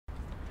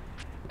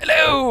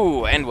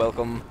Hello and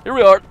welcome. Here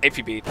we are,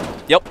 APB.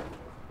 Yep.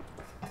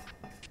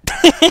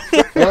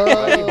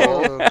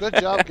 Oh, good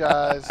job,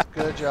 guys.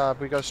 Good job.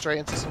 We go straight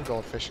into some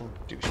goldfish and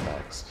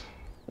douchebags.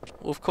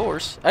 Well, of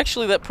course.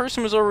 Actually, that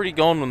person was already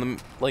gone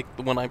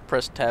when I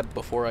pressed tab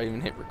before I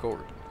even hit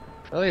record.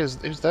 Well, he was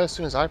there as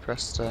soon as I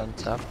pressed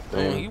tab.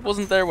 Well, he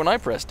wasn't there when I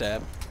pressed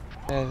tab.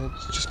 And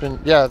it's just been,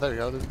 yeah, there we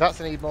go.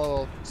 That's an even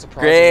more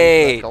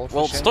surprising. Great.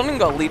 Well, Stunning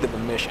got lead of the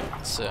mission,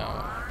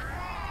 so.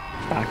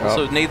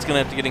 So Nate's gonna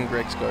have to get in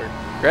Greg's guard.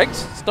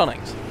 Greg's?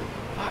 Stunning's.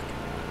 Fuck.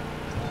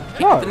 I can't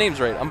get the names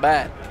right. I'm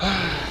bad.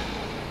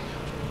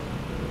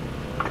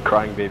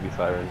 Crying baby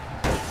siren.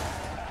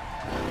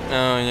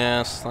 Oh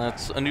yes,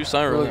 that's a new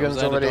siren Hooligan's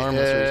that was added to already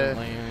Armas here.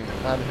 recently.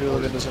 And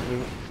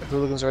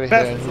Hooligan's already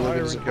here, and Hooligan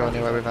doesn't go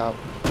anywhere without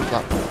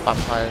that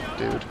vampire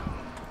dude.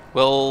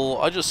 Well,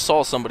 I just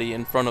saw somebody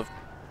in front of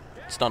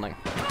Stunning.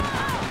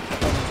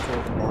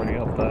 I'm already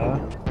up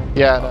there.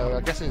 Yeah, no,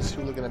 I guess it's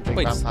Hooligan and Big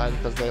Wait, Vampire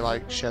because they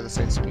like share the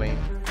same spleen.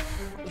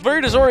 It's very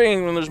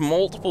disorienting when there's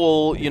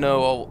multiple, you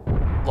know,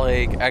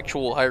 like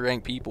actual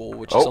high-ranked people,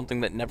 which is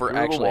something that never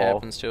actually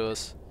happens to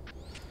us.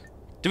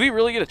 Do we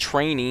really get a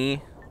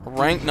trainee, a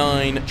rank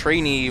 9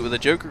 trainee with a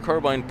Joker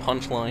Carbine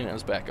punchline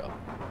as backup?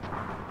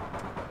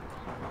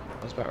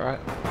 That's about right.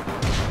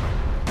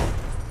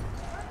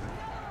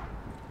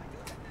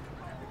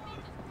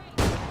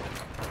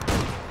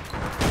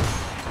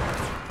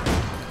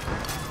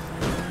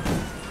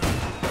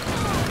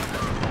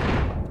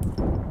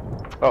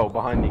 Oh,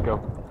 behind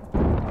Nico.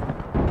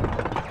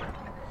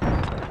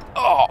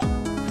 Oh!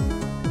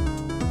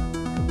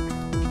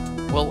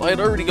 Well, I'd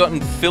already gotten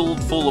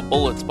filled full of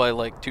bullets by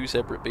like 2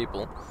 separate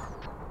people.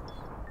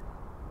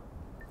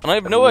 And I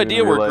have no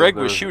idea where Greg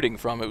was shooting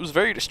from. It was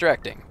very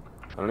distracting.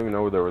 I don't even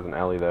know where there was an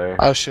alley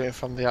there. I was shooting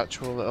from the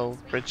actual little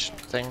bridge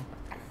thing.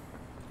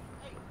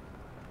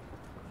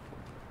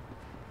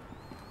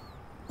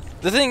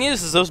 The thing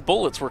is those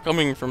bullets were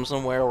coming from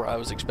somewhere where I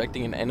was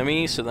expecting an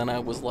enemy, so then I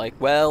was like,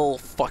 well,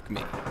 fuck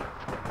me.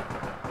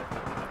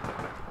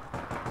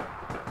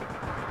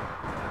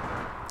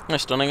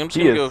 Nice Stunning. I'm just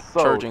gonna go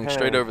charging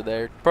straight over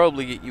there.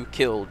 Probably get you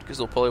killed, because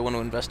they'll probably want to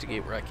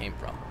investigate where I came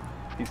from.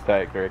 He's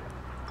tight, Greg.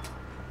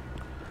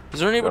 Is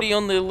there anybody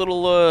on the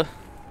little,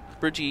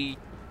 bridgey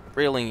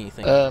railing-y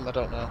thing? I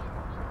don't know.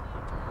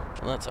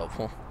 Well, that's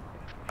helpful.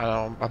 I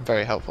know, I'm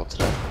very helpful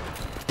today.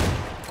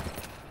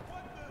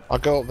 I'll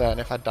go up there, and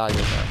if I die,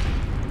 you'll die.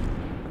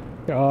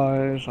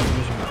 Guys, I'm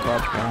using the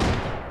garage gun.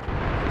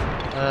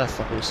 Ah,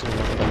 fuck, we've seen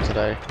enough of them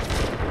today.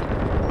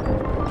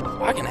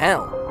 Fucking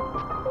hell.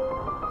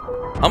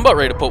 I'm about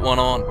ready to put one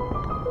on.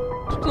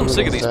 I'm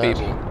sick of these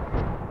people.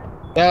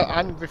 Yeah,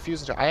 I'm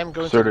refusing to. I am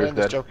going to learn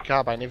this Joker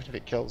Carbine, even if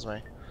it kills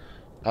me.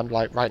 And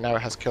like, right now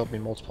it has killed me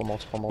multiple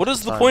times. What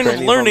is the point of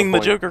learning the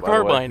Joker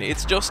Carbine?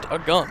 It's just a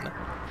gun.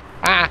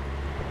 Ah!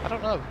 I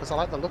don't know, because I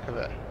like the look of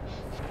it.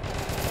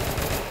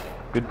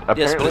 Good.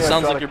 Yes, but it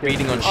sounds like you're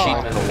beating on sheep.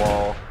 On the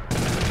wall.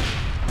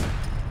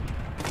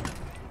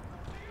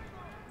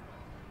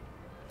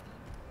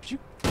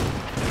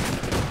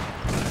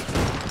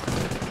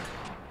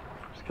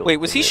 Wait,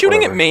 was he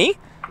shooting at me?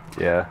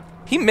 Yeah.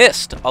 He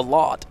missed a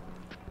lot.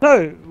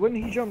 No, when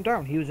he jumped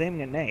down, he was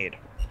aiming at Nade.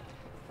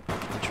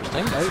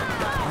 Interesting.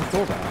 I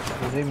saw that.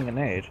 He was aiming at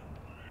Nade.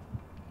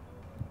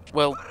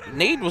 Well,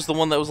 Nade was the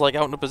one that was like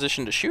out in a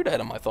position to shoot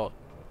at him, I thought.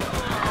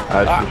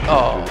 I just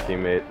shot the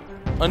teammate.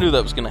 I knew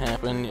that was going to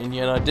happen, and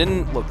yet I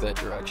didn't look that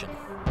direction.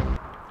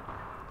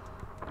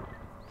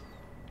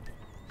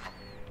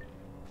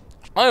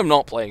 I am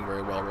not playing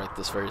very well right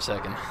this very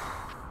second.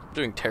 I'm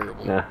doing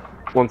terrible. Yeah,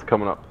 one's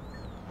coming up.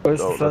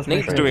 So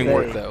Nate's doing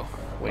work, though.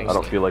 I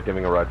don't feel like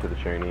giving a ride to the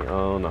trainee.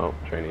 Oh no,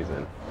 trainee's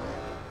in.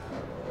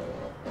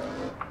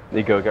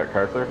 Nico, got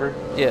car surfer?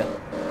 Yeah.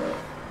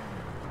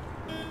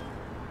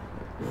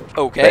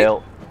 Okay.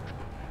 Fail.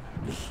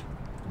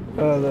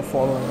 They're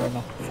following me,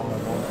 not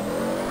following me.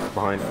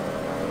 Behind.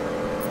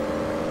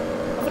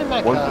 I'm in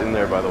my One's car. in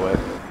there, by the way.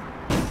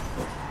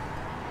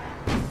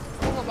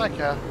 I'm in my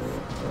car.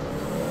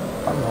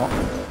 I'm not.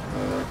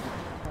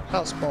 I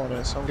can't spawn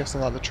it, so I'm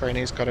guessing like the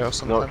trainee's got it or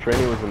something. No,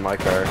 trainee was in my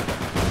car.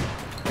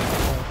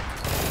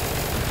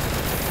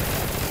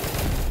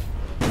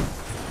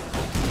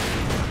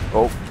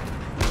 Oh.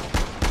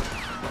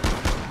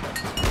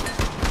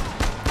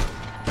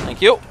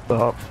 Thank you.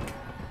 Stop.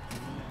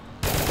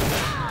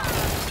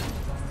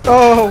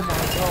 Oh my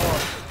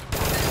god.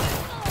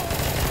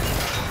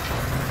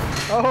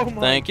 Oh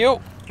my Thank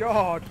you.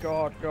 God.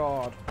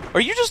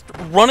 Are you just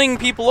running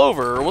people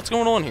over, or what's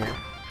going on here?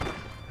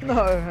 No,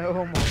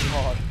 oh my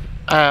god.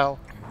 Ow.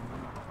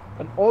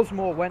 An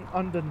Osmo went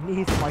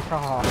underneath my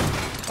car. I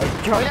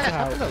jumped Oh yeah, it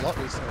out. happened a lot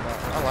recently.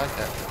 I like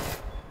it.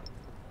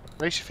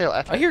 Makes you feel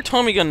epic. I hear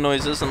Tommy gun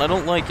noises, and I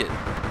don't like it.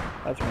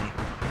 That's me.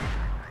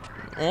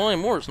 Well,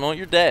 anymore, it's not.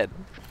 You're dead.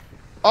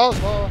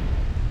 Osmo!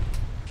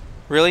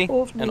 Really?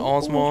 Osmo, An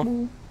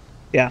Osmo?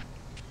 Yeah.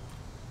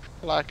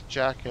 Black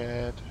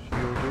jacket. You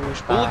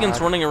douchebag. Hooligan's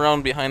running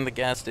around behind the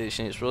gas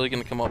station. He's really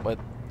gonna come up by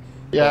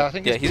Yeah, I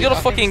think yeah, he's got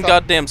a fucking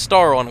goddamn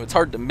star on him. It's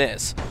hard to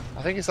miss.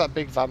 I think it's that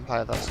big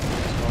vampire that's coming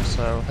as well,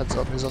 so heads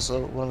up, he's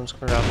also one of them's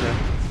coming around here.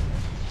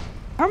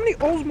 How many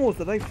Osmores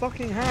do they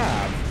fucking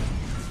have?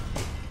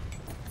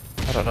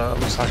 I don't know,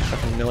 it looks like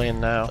fucking 1,000,000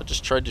 now. I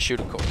just tried to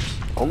shoot a corpse.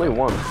 Only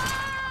one.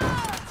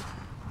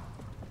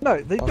 No,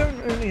 they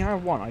don't only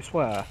have one, I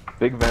swear.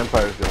 Big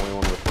vampire's the only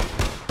one with them.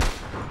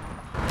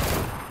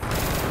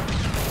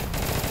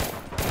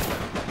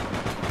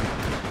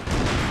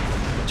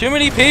 Too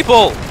many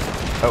people!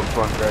 Out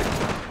front, Greg.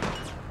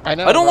 I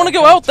know. I don't want to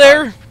go out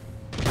there!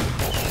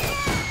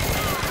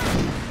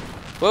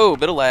 Whoa,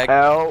 bit of lag.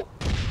 Ow.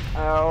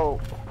 Ow.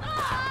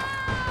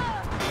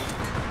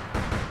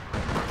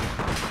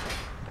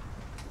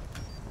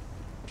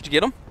 Did you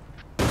get him?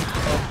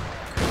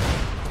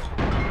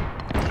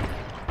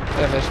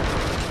 Yeah, mission.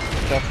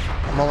 Okay.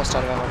 I'm almost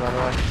out of ammo, by the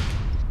way.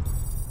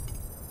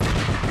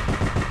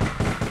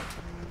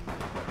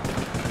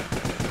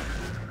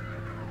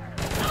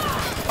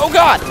 Oh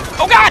god!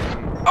 Oh god!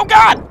 Oh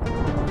god!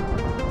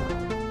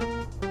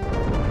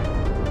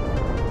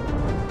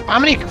 How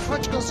many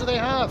French guns do they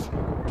have?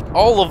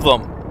 All of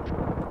them.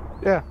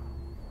 Yeah.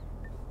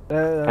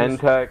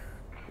 Pentec,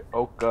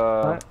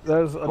 Oka,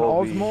 There's an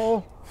Colby,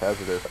 Osmore.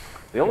 Hazardous.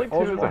 The only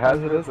two is a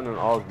Hazardous and an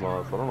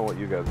Osmo, so I don't know what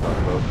you guys talk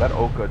about. That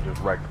Oka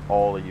just wrecked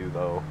all of you,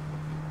 though.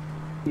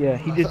 Yeah,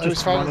 he did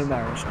just run in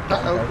there and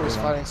That Oka was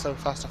fighting so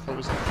fast I thought it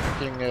was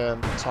fucking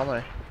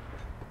Tommy.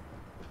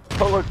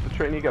 Oh look, the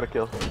trainee got a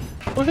kill.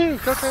 Woohoo,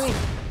 go trainee!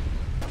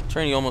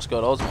 Trainee almost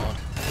got Osmond.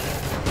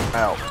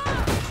 Ow.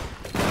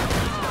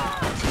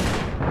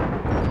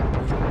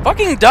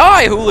 Fucking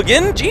die,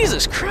 hooligan!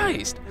 Jesus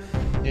Christ!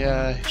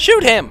 Yeah.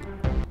 Shoot him!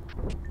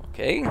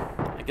 Okay,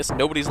 I guess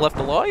nobody's left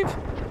alive?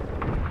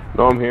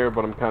 No, I'm here,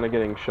 but I'm kind of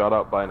getting shot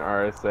up by an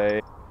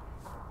RSA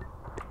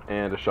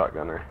and a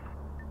shotgunner.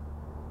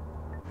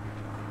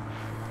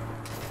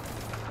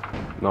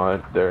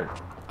 No, there.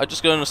 I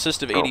just got an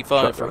assist of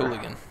 85 for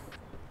hooligan.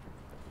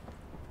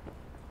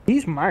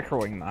 He's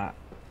macroing that.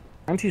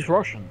 And he's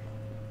Russian.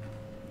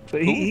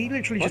 But he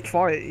literally just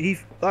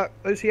fires. That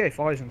OCA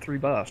fires in 3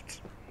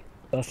 bursts.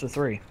 Burst of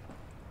 3.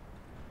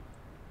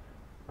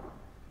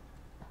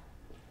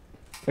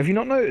 Have you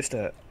not noticed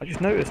it? I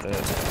just noticed it.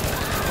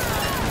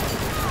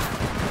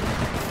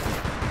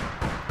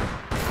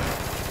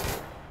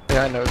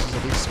 Yeah, I noticed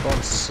that these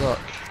spawns suck.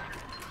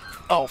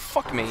 Oh,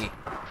 fuck me.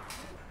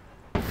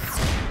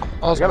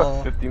 I got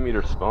a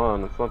 50-meter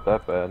spawn, it's not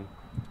that bad.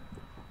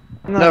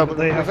 No, but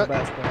they have a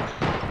bad spawn.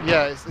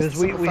 Yeah, it's because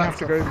we have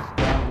to go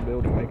down the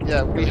building.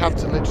 Yeah, we have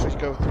to literally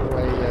go through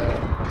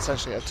a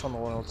essentially a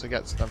tunnel in order to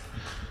get to them.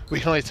 We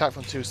can only attack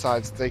from 2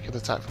 sides. They could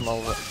attack from all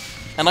of it.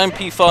 And I'm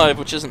P5,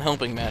 which isn't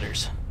helping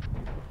matters.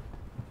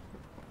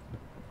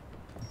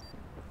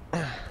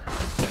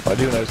 I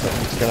do know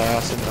something to get our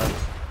ass in there.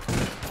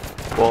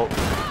 Well,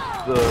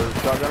 the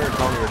shotgunner is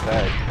on your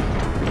tag.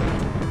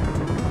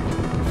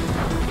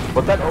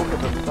 But that Oka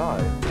doesn't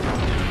die.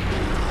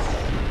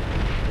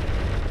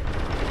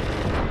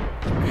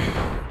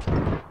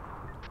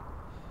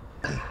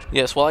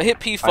 Yes, well I hit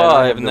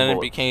P5 and then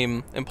it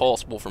became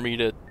impossible for me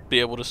to be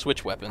able to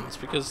switch weapons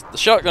because the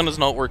shotgun is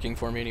not working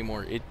for me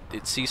anymore. It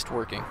ceased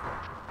working.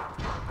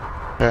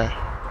 Yeah.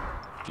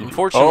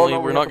 Unfortunately,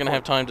 we're not going to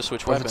have time to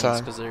switch weapons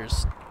because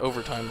there's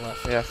overtime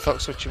left. Yeah, fuck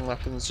switching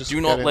weapons. Just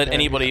do not let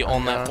anybody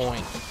on that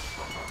point.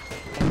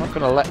 I'm not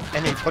going to let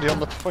anybody on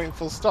the point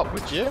full stop,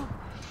 would you?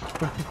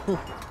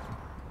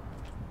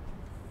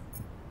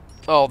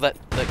 Oh, that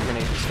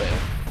grenade was failed.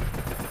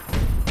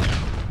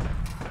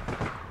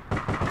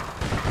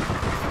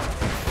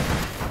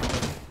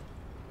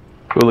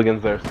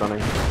 Hooligans there,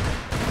 stunning.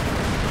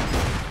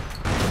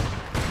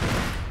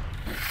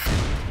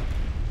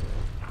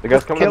 The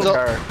guy's coming in the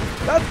car.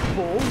 That's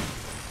bull.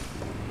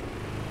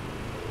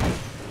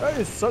 That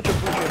is such a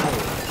bullshit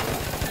move.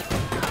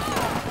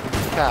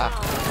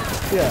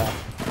 Yeah.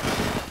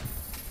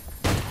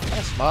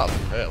 That's smart,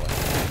 really.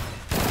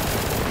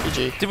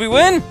 GG. Did we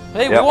win?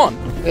 Hey, we won.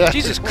 Yeah.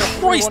 Jesus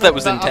Christ, that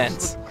was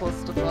intense.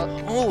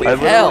 Holy I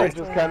hell.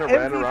 just kind of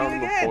ran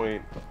around the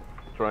point,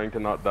 trying to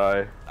not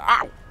die.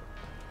 Ow.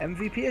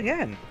 MVP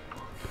again.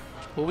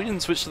 Well, we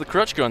didn't switch to the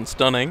crutch gun,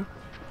 stunning.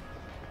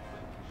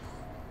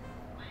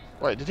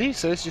 Wait, did he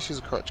seriously just use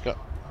a crutch gun?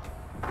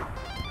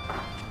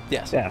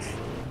 Yes. Yes.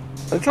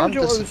 I told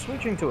you I was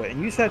switching to it, and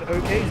you said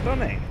okay,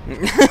 stunning.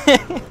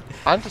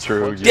 I'm just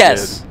true.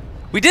 Yes.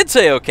 We did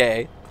say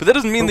okay, but that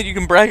doesn't mean that you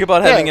can brag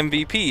about having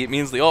MVP. It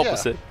means the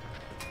opposite.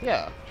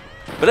 Yeah.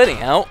 But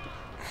anyhow.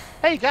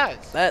 Hey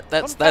guys.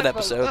 That's that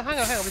episode. Hang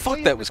on.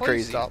 Fuck, that was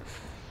crazy.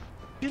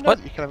 Did you know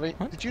that you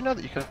can did you know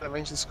that you can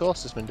arrange the score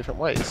system in different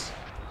ways?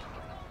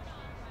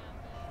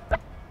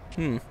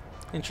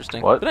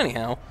 Interesting. What? But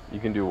anyhow. You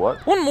can do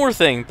what? One more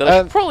thing that I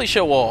should probably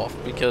show off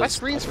because my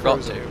screen's I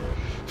forgot to.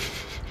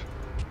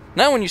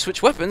 Now when you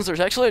switch weapons,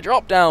 there's actually a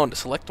drop down to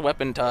select the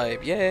weapon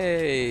type.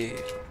 Yay!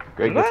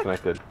 Greg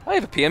disconnected. I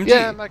have a PMG.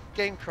 Yeah, my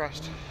game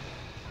crashed.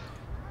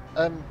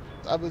 I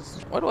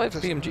was. Why do I have a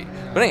PMG?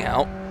 But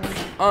anyhow,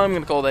 I'm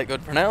gonna call that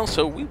good for now.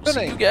 So we will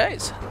see you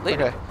guys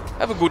later. Okay.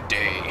 Have a good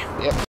day. Yep.